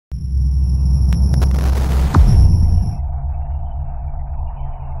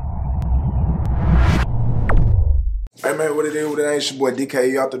Hey man, what it is, what it ain't, it's your boy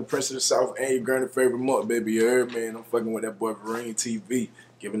DKE AUTHOR, the Prince of the South, and your granny favorite month, baby. You heard me? And I'm fucking with that boy Vereen TV,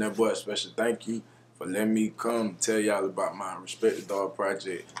 giving that boy a special thank you for letting me come tell y'all about my Respect the Dog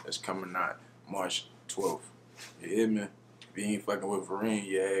project that's coming out March 12th. You hear me? If you ain't fucking with Vereen,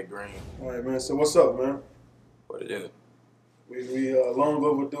 you add green. Alright, man, so what's up, man? What it is? We long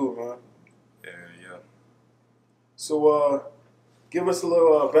overdue, man. Yeah. So, give us a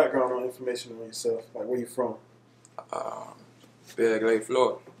little background on information on yourself, like where you from. Belle Glade,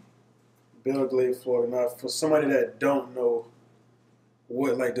 Florida. Belle Glade, Florida. Now, for somebody that don't know,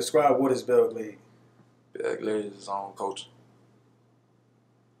 describe what is Belle Glade. Belle Glade is its own culture.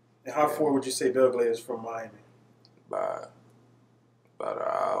 And how far would you say Belle Glade is from Miami? By about an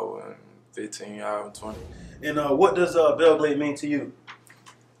hour and 15, hour and 20. And what does Belle Glade mean to you?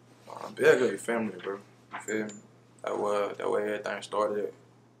 Belle Glade family, bro. You feel me? That way everything started.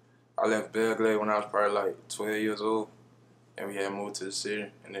 I left Belle Glade when I was probably like 12 years old, and we had moved to the city,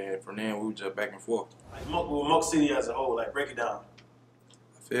 and then from then we were just back and forth. Like Moke City as a whole, like break it down.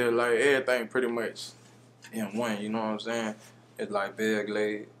 I feel like everything pretty much in one, you know what I'm saying? It's like Belle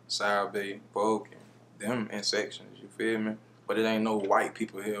Glade, South Bay, Polk, and them in sections, you feel me? But it ain't no white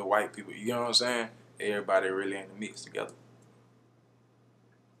people here, you know what I'm saying? Everybody really in the mix together.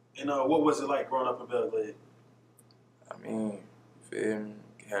 And what was it like growing up in Belle Glade? I mean, you feel me?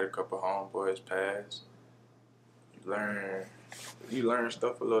 Had a couple homeboys pass. You learn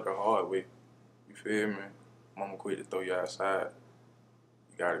stuff a little the hard way. You feel me? Mama quit to throw you outside.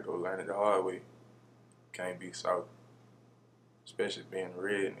 You gotta go learn it the hard way. Can't be soft. Especially being a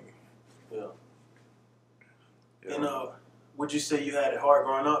red nigga. Yeah. And would you say you had it hard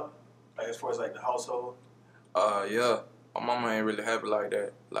growing up? Like as far as like the household? Yeah. My mama ain't really happy like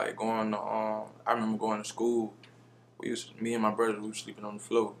that. Like going to I remember going to school. Me and my brothers, we were sleeping on the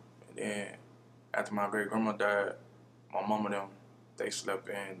floor. And then after my great grandma died, my mama and them, they slept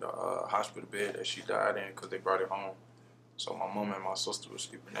in the hospital bed that she died in because they brought it home. So my mama and my sister was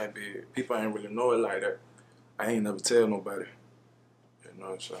sleeping in that bed. People ain't really know it like that. I ain't never tell nobody. You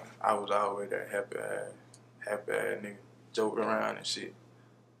know, so I was always that happy ass nigga, joking around and shit.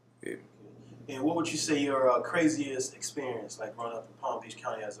 Yeah. And what would you say your craziest experience, like growing up in Palm Beach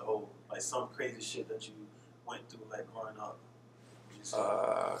County as a whole? Like some crazy shit that you went through, like growing up?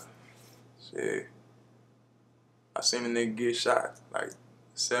 Shit. I seen a nigga get shot like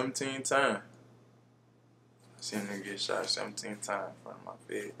 17 times. I seen a nigga get shot 17 times in front of my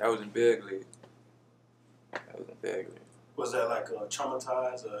bed. That was in Belle Glade. Was that like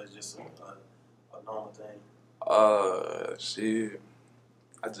traumatized or just a normal thing? Shit.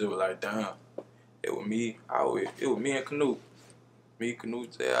 I just was like, damn. It was me. It was me and Canoe. Me, Canoe,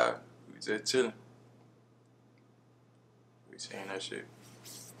 J.I. We just chilling. We seen that shit.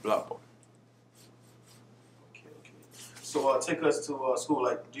 Block boy. Okay. So take us to school.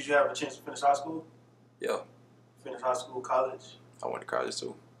 Like, did you have a chance to finish high school? Yeah. Finish high school, college? I went to college too.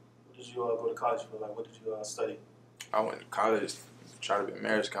 What did you go to college for? Like, what did you study? I went to college to try to be a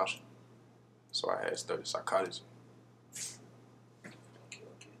marriage counselor. So I had studied psychology. Okay.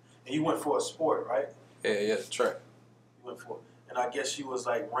 And you went for a sport, right? Yeah, track. You went for, and I guess you was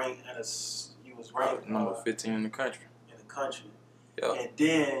like ranked you was ranked number 15 in the country. Yeah. And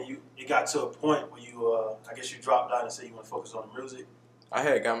then it got to a point where you, I guess you dropped out and said you want to focus on the music. I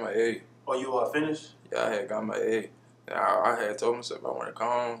had got my A. Oh, you finished? Yeah, I had got my A. I had told myself I want to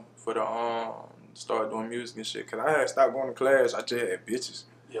come for the start doing music and shit. Cause I had stopped going to class. I just had bitches.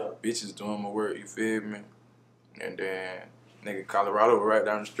 Yeah. Bitches doing my work. You feel me? And then nigga Colorado was right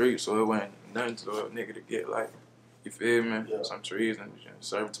down the street, so it wasn't nothing to a nigga to get like, you feel me? Yeah. Some trees and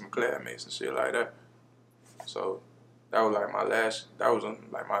serve it to my classmates and shit like that. So that was like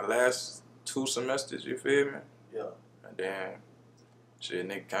my last 2 semesters, you feel me? Yeah. And then shit,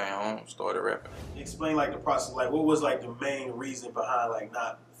 nigga came home, started rapping. Explain like the process, like what was like the main reason behind like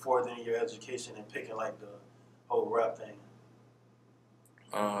not furthering your education and picking like the whole rap thing?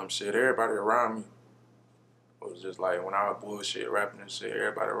 Shit, everybody around me was just like, when I was bullshit rapping and shit,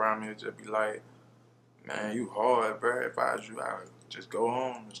 everybody around me would just be like, man, you hard, bro. If I was you, I would just go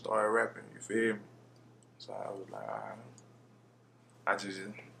home and start rapping, you feel me? So I was like, alright. I just,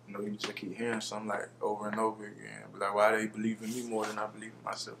 you just keep hearing something like over and over again. But like, why they believe in me more than I believe in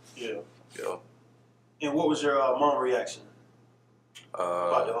myself? Yeah. Yeah. And what was your mom reaction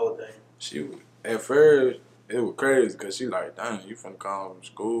about the whole thing? She was, at first, it was crazy because she like, dang, you finna come from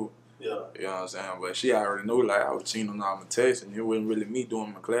school. Yeah. You know what I'm saying? But she already knew like I was cheating on all my tests and it wasn't really me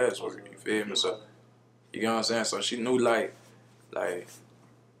doing my classwork. You feel me? So, you know what I'm saying? So she knew like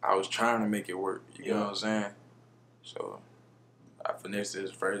I was trying to make it work. You know what I'm saying? So I finessed it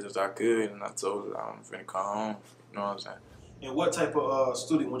as fast as I could, and I told her I'm finna come home. You know what I'm saying? And what type of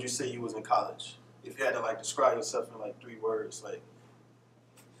student would you say you was in college? If you had to like describe yourself in like 3 words, like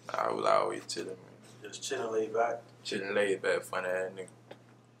I was always chilling, man. just chilling, laid back. Chilling, laid back, funny ass nigga.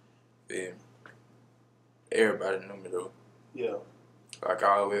 Yeah. Everybody knew me though. Yeah. Like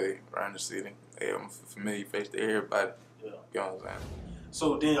all the way around the city. Yeah, I'm a familiar face to everybody. Yeah. You know what I'm saying?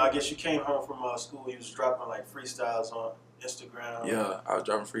 So then I guess you came home from school. You was dropping like freestyles on Instagram. Yeah, I was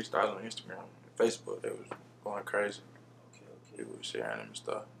dropping freestyles on Instagram, Facebook. They was going crazy. Okay. People were sharing them and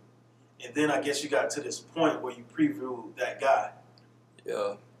stuff. And then I guess you got to this point where you previewed That Guy.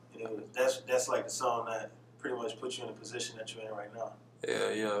 Yeah. And it was, that's like the song that pretty much put you in the position that you're in right now.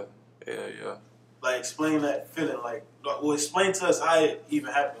 Yeah. Like explain that feeling. Like, well, explain to us how it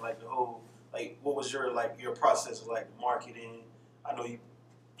even happened. Like the whole, like what was your process of like marketing? I know you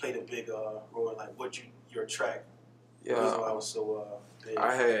played a big role in like your track. Yeah. The reason why it was so big.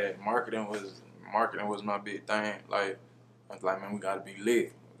 I had marketing was my big thing. Like man, we gotta be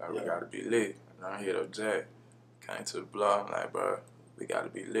lit. Like we gotta be lit. And I hit up Jack, came to the blog. I'm like, bro, we gotta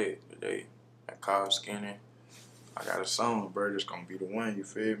be lit today. I called Skinny. I got a song, bro. It's gonna be the one. You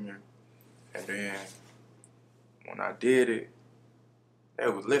feel me? And then when I did it, they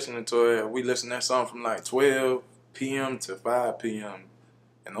was listening to it. We listened to that song from like 12 p.m. to 5 p.m.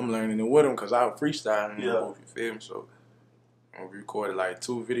 And I'm learning it with them because I was freestyling in the booth, you feel me? So we recorded like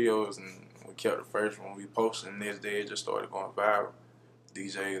 2 videos and we kept the first one. We posted, and the next day it just started going viral.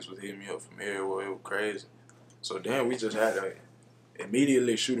 DJs was hitting me up from everywhere. It was crazy. So then we just had to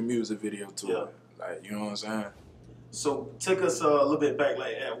immediately shoot a music video to it. Like, you know what I'm saying? So take us a little bit back.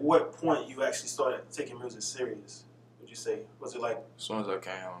 Like, at what point you actually started taking music serious? Would you say? Was it like as soon as I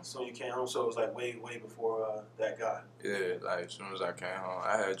came home? So you came home. So it was like way before That Guy. Yeah, like as soon as I came home,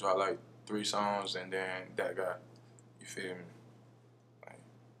 I had dropped like 3 songs, and then That Guy. You feel me? Like,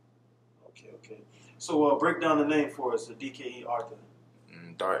 okay. So break down the name for us. The DKE Arthur.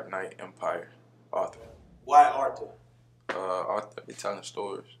 Dark Knight Empire author. Why Arthur? Arthur, they telling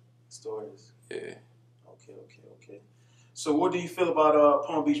stories. Stories. Yeah. Okay. So what do you feel about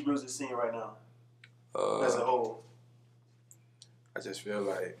Palm Beach music scene right now? As a whole. I just feel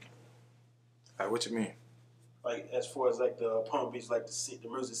like what you mean? Like as far as like the Palm Beach, like the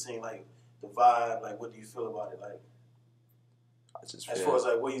music scene, like the vibe, like what do you feel about it? Like I just as feel, far as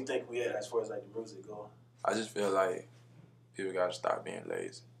like where you think we at as far as like the music go. I just feel like people gotta stop being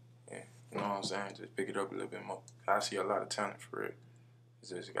lazy. Yeah. You know what I'm saying? Just pick it up a little bit more. I see a lot of talent for it.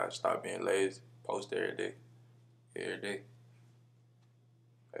 It's just gotta stop being lazy. Post every day.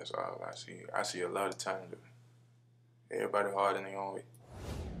 That's all I see. I see a lot of talent. Everybody hard in their own way.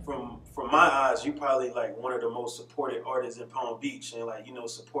 From my eyes, you probably like one of the most supported artists in Palm Beach, and like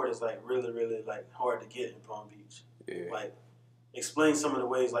support is like really like hard to get in Palm Beach. Yeah. Like, explain some of the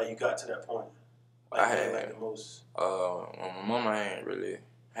ways like you got to that point. Like, I had like the most. My mama ain't really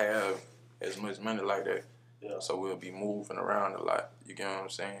have as much money like that. Yeah. So we'll be moving around a lot. You get what I'm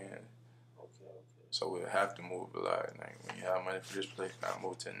saying? Okay. So we'll have to move a lot. Like when you have money for this place, you gotta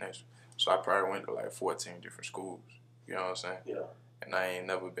move to the next one. So I probably went to like 14 different schools. You know what I'm saying? Yeah. And I ain't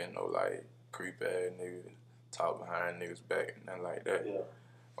never been no like creep ass nigga, talk behind niggas back, nothing like that. Yeah.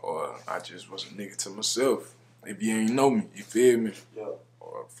 Or I just was a nigga to myself. If you ain't know me, you feel me? Yeah.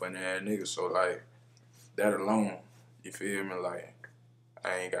 Or a funny ass nigga. So like that alone, you feel me? Like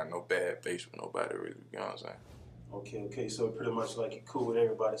I ain't got no bad face with nobody really. You know what I'm saying? Okay. So pretty much like you're cool with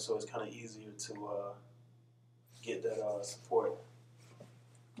everybody, so it's kind of easier to get that support.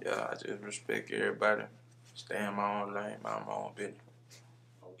 Yeah, I just respect everybody. Stay in my own lane, mind my own business.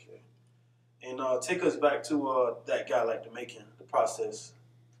 Okay. And take us back to That Guy, like the making, the process.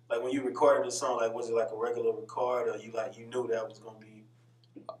 Like when you recorded the song, like was it like a regular record, or you knew that was gonna be?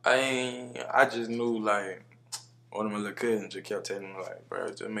 I just knew like one of my little cousins just kept telling me like, bro,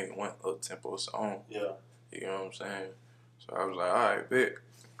 just make one up-tempo song. Yeah. You know what I'm saying? So I was like, all right, bet.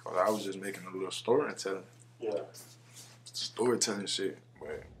 Cause I was just making a little storytelling. Yeah. Storytelling shit.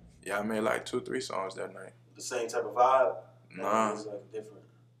 But yeah, I made like 2 or 3 songs that night. The same type of vibe? Nah. It's like different.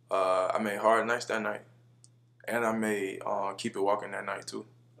 I made Hard Nights that night. And I made Keep It Walking that night too.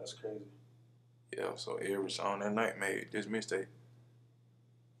 That's crazy. Yeah, so every song that night made this mixtape.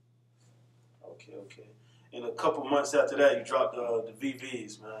 Okay. And a couple months after that, you dropped the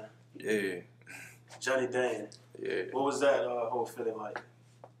VVs, man. Yeah. Johnny Dang. Yeah. What was that whole feeling like?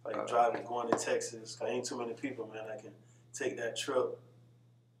 Like driving, going to Texas? Cause ain't too many people, man, that can take that trip.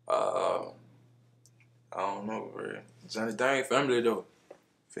 I don't know, bro. Johnny Dang family though.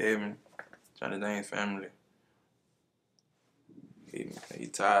 Feel me? Johnny Dang family. He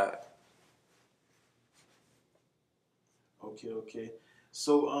tired. Okay.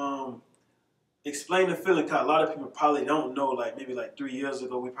 So, explain the feeling. Cause a lot of people probably don't know. Like maybe like 3 years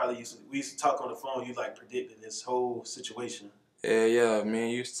ago, we used to talk on the phone. You like predicted this whole situation. Yeah, me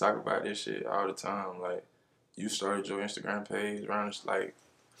and you used to talk about this shit all the time. Like, you started your Instagram page around like,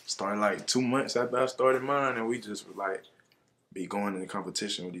 started like 2 months after I started mine, and we just would like be going in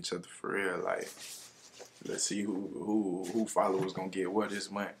competition with each other for real. Like, let's see who followers gonna get what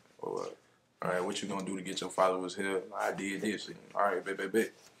this month, or all right, what you gonna do to get your followers here? I did this, and all right,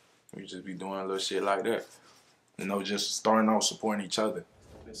 bet. We just be doing little shit like that. You know, just starting off supporting each other.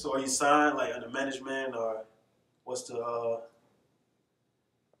 So are you signed like under management or what's the?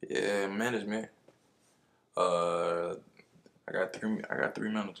 Yeah, management. I got three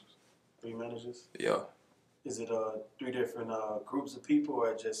managers. 3 managers. Yeah. Is it 3 different groups of people,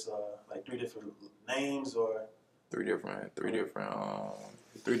 or just like 3 different names, or Three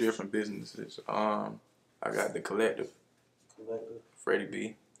different businesses. I got the collective. Freddie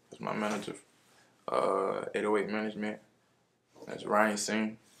B. That's my manager. 808 Management. That's Ryan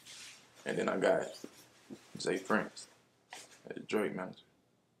Singh. And then I got Zay Prince. That's Drake manager.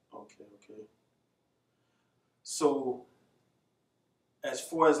 Okay. So, as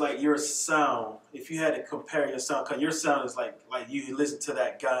far as like your sound, if you had to compare your sound, cause your sound is like you listen to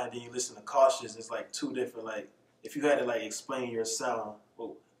that guy and then you listen to Cautious, it's like two different. Like if you had to like explain your sound,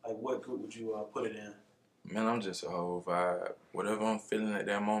 what group would you put it in? Man, I'm just a whole vibe. Whatever I'm feeling at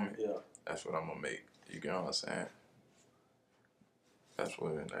that moment, Yeah, that's what I'm gonna make. You get what I'm saying? That's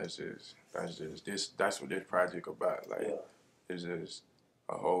what this project about. Like, yeah. it's just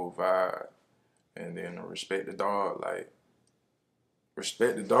a whole vibe, and then respect the dog. Like,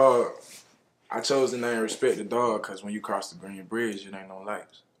 respect the dog. I chose the name Respect the Dog because when you cross the Green Bridge, it ain't no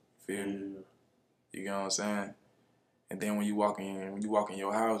lights. Feel me? You get what I'm saying? And then when you walk in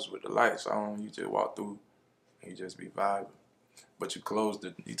your house with the lights on, you just walk through and you just be vibing. But you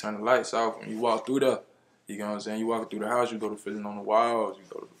turn the lights off and you walk through there. You know what I'm saying? You walk through the house, you go to feeling on the walls, you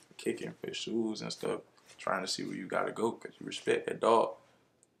go to kicking for shoes and stuff, trying to see where you gotta go because you respect that dog.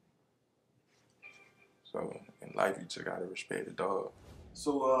 So in life, you just gotta respect the dog.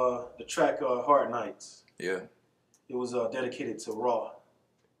 So the track Hard Nights. Yeah. It was dedicated to Raw.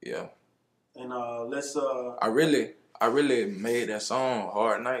 Yeah. And let's I really made that song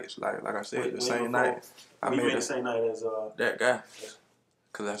Hard Nights. Like I said, the same night. I made the same night as that guy.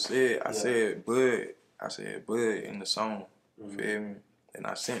 Cause I said Bud in the song. Feel me? And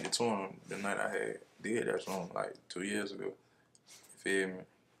I sent it to him the night I did that song like 2 years ago. Feel me?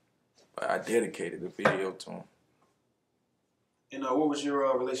 But I dedicated the video to him. And what was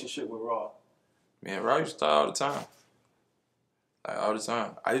your relationship with Raw? Man, Raw used to talk all the time. Like all the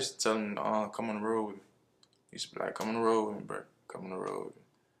time. I used to tell him, come on the road with me. He used to be like, come on the road with me, bro. Come on the road with me.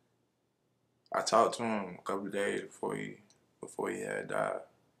 I talked to him a couple of days before he had died.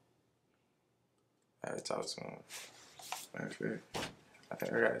 I had to talk to him. I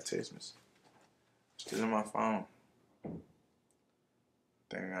think I got a text message. Still in my phone. I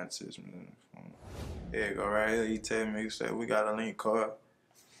think I got a text message in the phone. There you go, right here. He texted me, he said, we got a link card.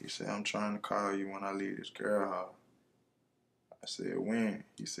 He said, I'm trying to call you when I leave this girl house. I said, when?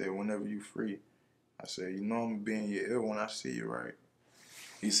 He said, whenever you free. I said, you know I'm gonna be in your ear when I see you, right?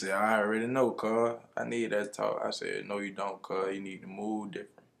 He said, I already know, cuz. I need that talk. I said, no, you don't, cuz. You need to move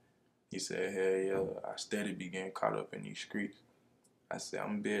different. He said, hell yeah, I steady be getting caught up in these streets. I said, I'm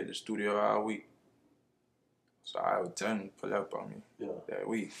gonna be at the studio all week. So I would tell him to pull up on me that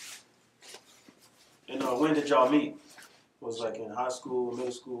week. And when did y'all meet? Was it like in high school,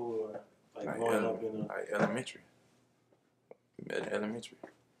 middle school, or like growing up in like elementary. We met in elementary.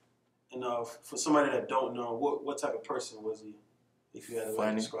 And for somebody that don't know, what type of person was he? If you had to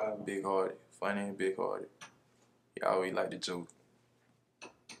like, describe him. Big-hearted. Funny and big-hearted. He always liked to joke.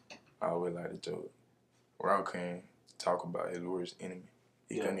 Raw couldn't talk about his worst enemy.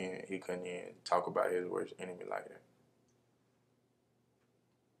 He couldn't even talk about his worst enemy like that.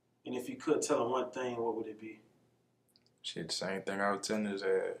 And if you could tell him one thing, what would it be? Shit, the same thing I was telling his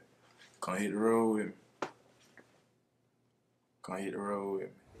ass. Come hit the road with me. Come hit the road with me.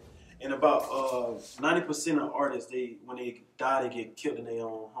 And about 90% of artists, when they die, they get killed in their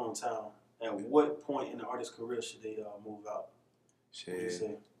own hometown. At what point in the artist's career should they move out? Shit. What do you say?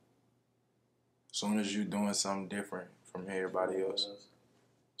 As soon as you're doing something different from everybody else.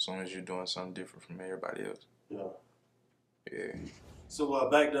 As soon as you're doing something different from everybody else. Yeah. So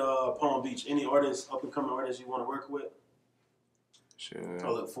back to Palm Beach, any artists, up-and-coming artists you want to work with? Sure. I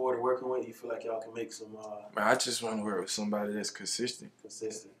look forward to working with. You feel like y'all can make some... Man, I just want to work with somebody that's consistent.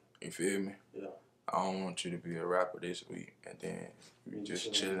 You feel me? Yeah. I don't want you to be a rapper this week and then you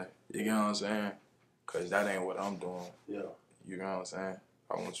just chilling. You get what I'm saying? Cause that ain't what I'm doing. Yeah. You know what I'm saying?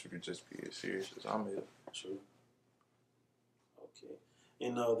 I want you to just be as serious as I'm here. True. Okay.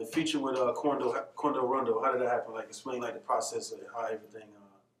 And the feature with Quando Rondo, how did that happen? Like, explain like the process of how everything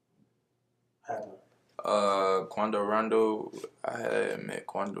happened. Quando Rondo, I had met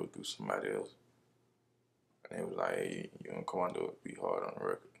Quando through somebody else. And it was like, hey, you and Quando would be hard on the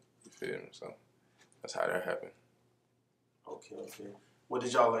record. You feel me? So that's how that happened. Okay, okay. What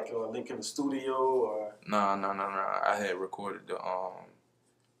did y'all like link in the studio or? No. I had recorded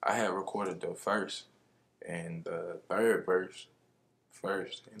the first and the third verse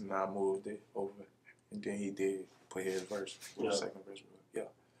first, and I moved it over, and then he did put his verse for the second verse. Yeah.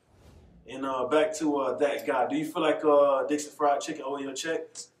 And back to that guy. Do you feel like Dixon Fried Chicken owe you a check?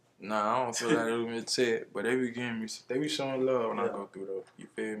 Nah, I don't feel like it was a check, but they be giving me, they be showing love when I go through those. You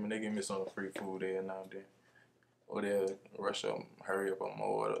feel me? They give me some free food there now and then. Or they'll rush up, hurry up on my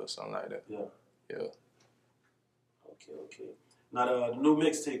order or something like that. Yeah. Yeah. Okay. Now the new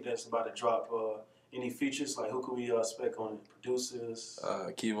mixtape that's about to drop, any features? Like who can we expect on it? Producers?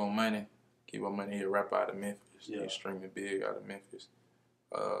 Kevo Money. Kevo Money, he a rapper out of Memphis. Yeah. He's streaming big out of Memphis.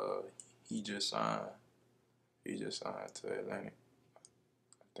 He just signed to Atlantic.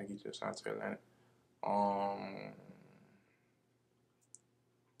 I think he just signed to Atlantic.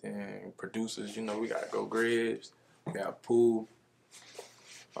 Then producers, you know, we got Go Grizz, we got Pooh.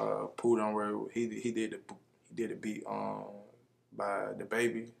 Pooh don't worry. He did the beat by the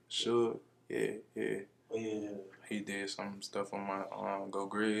baby Suge. Yeah. Oh yeah. He did some stuff on my Go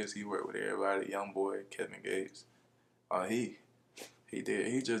Grizz. He worked with everybody. Young Boy, Kevin Gates. He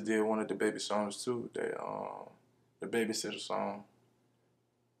just did one of the baby songs too. That the Babysitter song.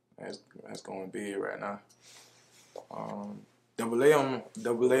 That's going big right now. Double A on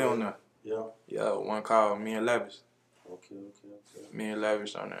there. Yeah. Yeah, one called Me and Lavish. Okay. Me and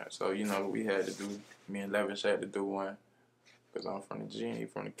Lavish on there. So you know me and Lavish had to do one because I'm from the G and he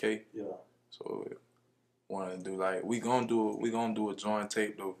from the K. Yeah. So wanted to do like we gonna do a joint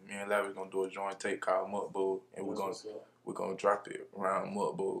tape though. Me and Lavish gonna do a joint tape called Mud Bowl, and we're gonna drop it around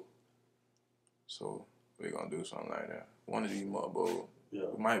Mud Bowl. So we're gonna do something like that. One of these Mud Bowl. Yeah.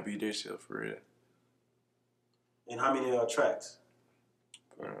 It might be this year for real. And how many tracks?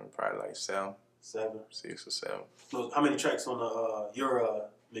 Probably like 7. 7. 6 or 7. No, how many tracks on your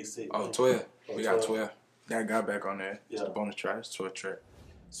mixtape? Oh, 12. We got 12. That got back on there. Yeah. It's the bonus track. It's 12 track.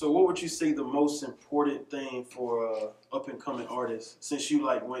 So what would you say the most important thing for up and coming artists? Since you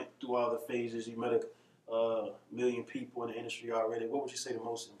like went through all the phases, you met a million people in the industry already. What would you say the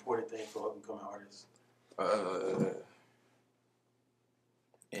most important thing for up and coming artists?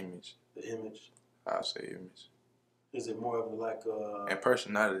 Image. The image. I'll say image. Is it more of like and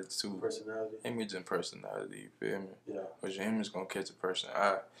personality too. Personality. Image and personality. You feel me? Yeah. Because your image gonna catch a person's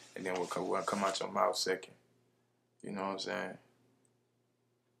eye, and then what come out your mouth second. You know what I'm saying?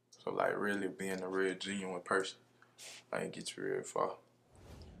 So like really being a real genuine person, like get you real far.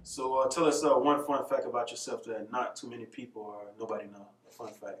 So tell us one fun fact about yourself that not too many people or nobody know. A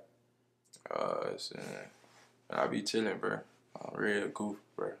fun fact. I be chilling, bro. I'm real goof,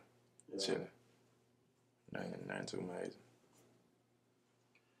 bro. Yeah. Chilling. Nothing too amazing.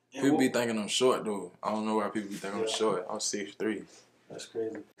 And people be thinking I'm short, though. I don't know why people be thinking I'm short. I'm 6'3". That's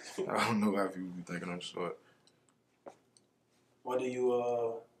crazy. I don't know why people be thinking I'm short. Why do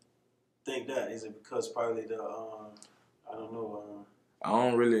you think that? Is it because probably the I don't know. I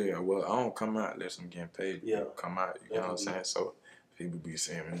don't come out unless I'm getting paid. Yeah. Come out, you know what I'm saying? So people be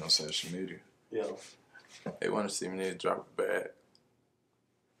seeing me on social media. Yeah. They want to see me there drop a bag.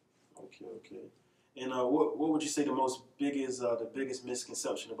 Okay. And what would you say the biggest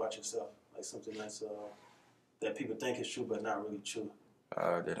misconception about yourself? Like something that's that people think is true but not really true.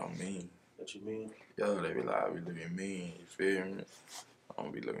 They don't mean. That you mean? Yo, they be like, I be looking mean. You feel me? I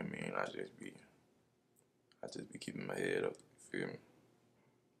don't be looking mean. I just be keeping my head up. You feel me?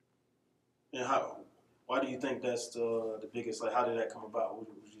 And why do you think that's the biggest? Like, how did that come about? What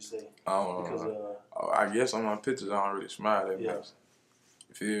would you say? I don't know. I guess on my pictures, I don't really smile that much.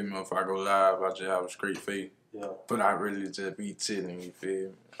 You feel me? If I go live, I just have a straight face. Yeah. But I really just be chilling. You feel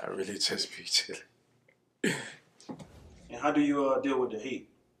me? I really just be chilling. And how do you deal with the hate?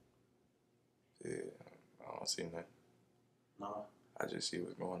 Yeah, I don't see nothing. No. I just see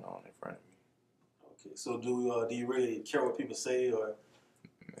what's going on in front of me. Okay. So do you really care what people say or?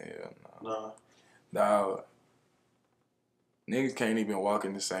 Yeah, no. No. Nah. Niggas can't even walk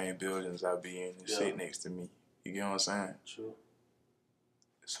in the same buildings I be in and sit next to me. You get what I'm saying? True.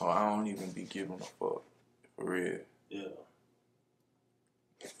 So I don't even be giving a fuck. For real. Yeah.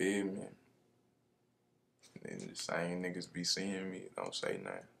 You feel me? And the same niggas be seeing me, don't say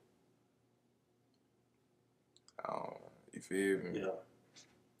nothing. You feel me? Yeah.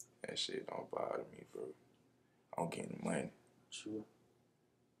 That shit don't bother me, bro. I don't get any money. True.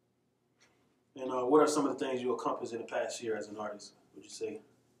 And what are some of the things you accomplished in the past year as an artist, would you say?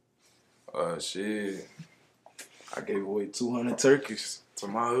 Shit. I gave away 200 turkeys to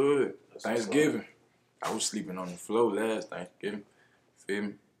my hood. That's Thanksgiving. I was sleeping on the floor last Thanksgiving. Feel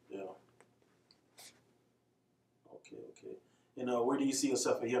me? Yeah. Okay. And where do you see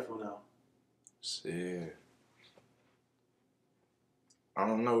yourself a year from now? Shit. I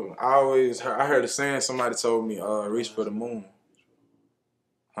don't know. I heard a saying, somebody told me, reach for the moon.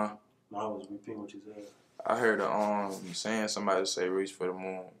 Huh? No, I was repeating what you said. I heard saying somebody say reach for the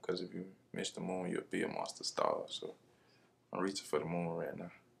moon, because if you miss the moon, you'll be amongst the stars. So I'm reaching for the moon right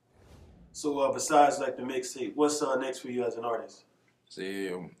now. So besides like the mixtape, what's next for you as an artist? See,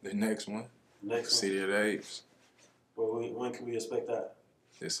 the next one, City of the Apes. Well, when can we expect that?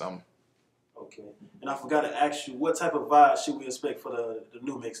 This summer. Okay. And I forgot to ask you, what type of vibe should we expect for the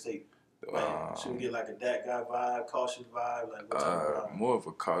new mixtape? Like, should we get like a that guy vibe, cautious vibe? Like what type of vibe? More of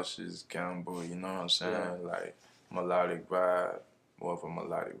a cautious gamble, you know what I'm saying? Yeah. Like melodic vibe, more of a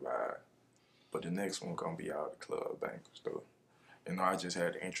melodic vibe. But the next one gonna be out the club bangers though. You know, I just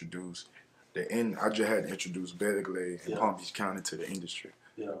had to introduce Belle Glade and Palm Beach County to the industry.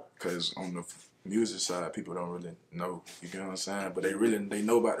 Yeah. Because on the music side, people don't really know. You get what I'm saying? But they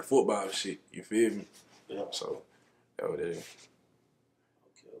know about the football shit. You feel me? Yeah. So that was it.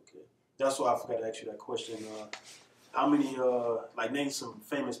 Okay. That's why I forgot to ask you that question. How many like name some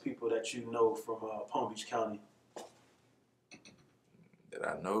famous people that you know from Palm Beach County? That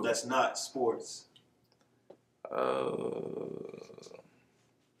I know. That's not sports.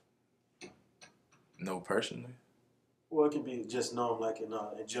 No, personally. Well, it can be just known like in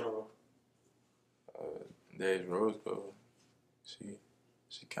general. There's Rose Gold.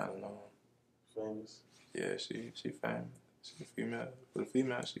 She kind of known. Famous. Yeah, she famous. She female. For the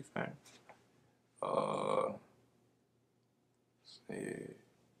female, she famous. Yeah.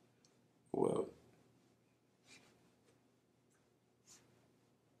 Well.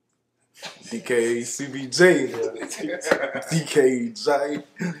 DKE CBJ. DKE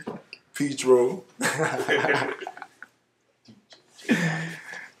Petro.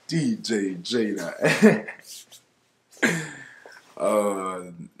 DJ J.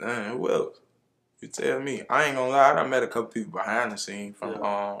 Who else? You tell me. I ain't gonna lie, I met a couple people behind the scene from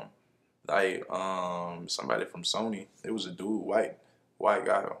somebody from Sony. It was a dude, white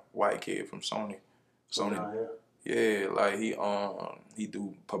guy, white kid from Sony. Yeah, like he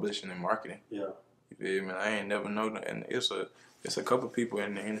do publishing and marketing. Yeah. You feel me? I ain't never known that, and it's a couple people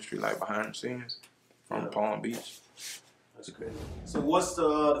in the industry like behind the scenes from Palm Beach. That's crazy. So what's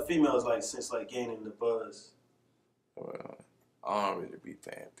the females like since like gaining the buzz? Well, I don't really be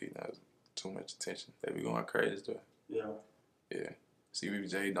paying females too much attention. They be going crazy though. Yeah. Yeah.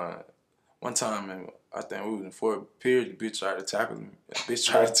 CBJ done one time, and I think we was in Fort Pierce. The bitch tried to tackle me.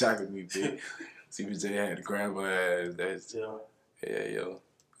 Bitch. CBJ had to grab her ass. Yo.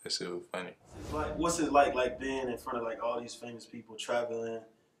 That shit was funny. What's it like being in front of like all these famous people traveling,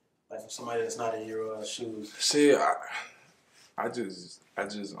 like for somebody that's not in your shoes? Shit, I just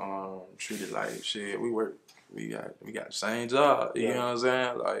treat it like shit. We got the same job. You know what I'm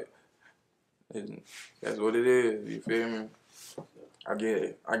saying? Like that's what it is. You feel me? I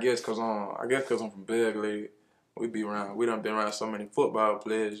guess cause I'm from Belle Glade. We done been around so many football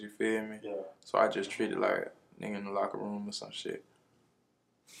players. You feel me? Yeah. So I just treat it like nigga in the locker room or some shit.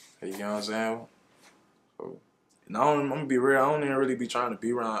 You know what I'm saying? So, and I'm gonna be real. I don't even really be trying to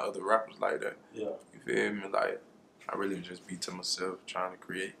be around other rappers like that. Yeah. You feel me? Like I really just be to myself, trying to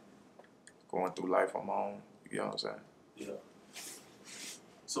create, going through life on my own. You know what I'm saying? Yeah.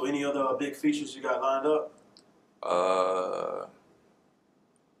 So any other big features you got lined up?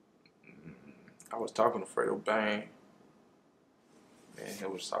 I was talking to Fredo Bang, and he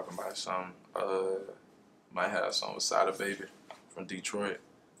was talking about some. Might have a song with Sada Baby from Detroit.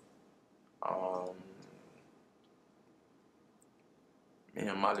 Me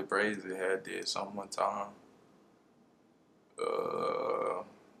and Molly Brazy had did something one time.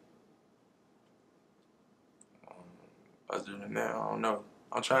 Other than that, I don't know.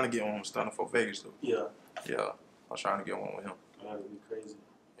 I'm trying to get one with Stunner for Vegas though. Yeah. I'm trying to get one with him. That'd be crazy.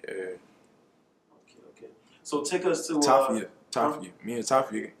 Yeah. Okay. So take us to Tafia. Me and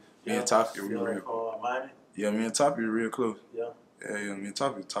Tafia, we real. Miami. Yeah, me and Tafia real close. Yeah. Yeah, me and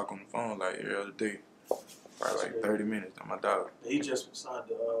Tafia talk on the phone like every other day. Probably like 30 minutes on my dog. He just signed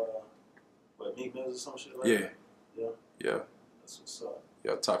Meek Mills or some shit like that? Yeah. That's what's up.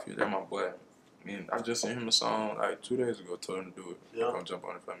 Yeah, Tafia, that's my boy. I just sent him a song like 2 days ago, told him to do it. Yeah. He's gonna jump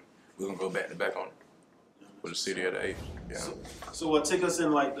on it for me. We're gonna go back to back on it. for the city of the A. Yeah. So take us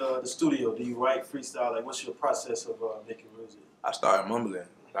in like the studio. Do you write freestyle? Like, what's your process of making music? I started mumbling.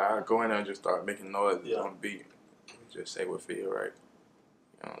 Like, I go in there and just start making noises on the beat. Just say what feel right.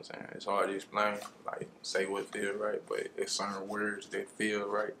 You know what I'm saying? It's hard to explain. Like, say what feel right, but it's certain words that feel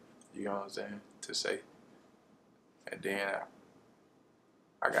right. You know what I'm saying? To say. And then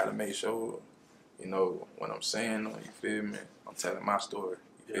I gotta make sure, you know, when I'm saying, you feel me? I'm telling my story.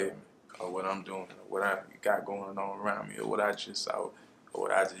 You feel me? Or what I'm doing, or what I got going on around me, or what I just saw, or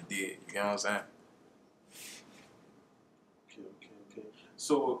what I just did. You know what I'm saying? Okay.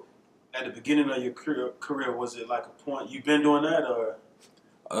 So, at the beginning of your career, was it like a point you've been doing that, or?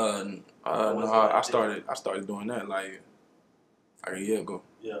 No, I started doing that like a year ago.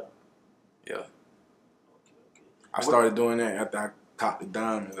 Yeah. Okay. I started doing that after I caught the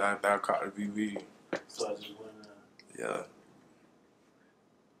diamonds, after I caught the VV. So I just went. Yeah.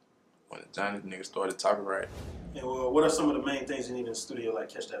 When the Johnny nigga started talking right. And what are some of the main things you need in the studio, like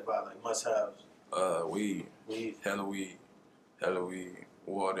catch that vibe, like must-haves? Weed. Hella weed,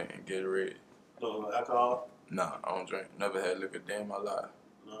 water, and Gatorade. No alcohol? Nah, I don't drink. Never had liquor a day in my life.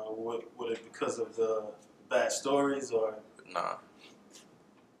 No, what it because of the bad stories or? Nah. I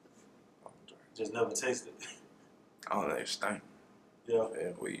don't drink. Just never tasted it? I don't know, it stink. Yeah.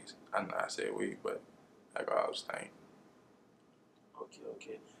 Weed. I know I said weed, but alcohol stink.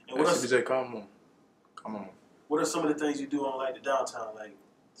 Okay. And what else? Come on. What are some of the things you do on like the downtown, like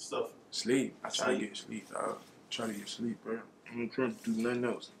stuff? Sleep. I try to get sleep, dog. Try to get sleep, bro. I'm not trying to do nothing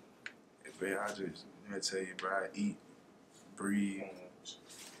else. I tell you, bro, I eat, breathe,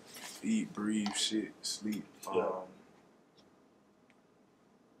 shit, sleep.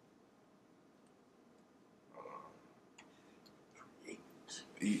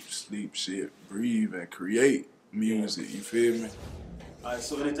 Eat, sleep, shit, breathe, and create music. You feel me? All right.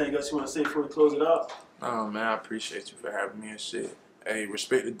 So anything else you want to say before we close it out? Oh man, I appreciate you for having me and shit. Hey,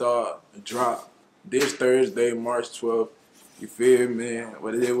 respect the dog. Drop this Thursday, March 12th. You feel me?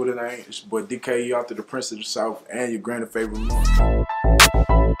 What it is, what it ain't. It's your boy DKE AUTHOR, the Prince of the South, and your grand favorite month.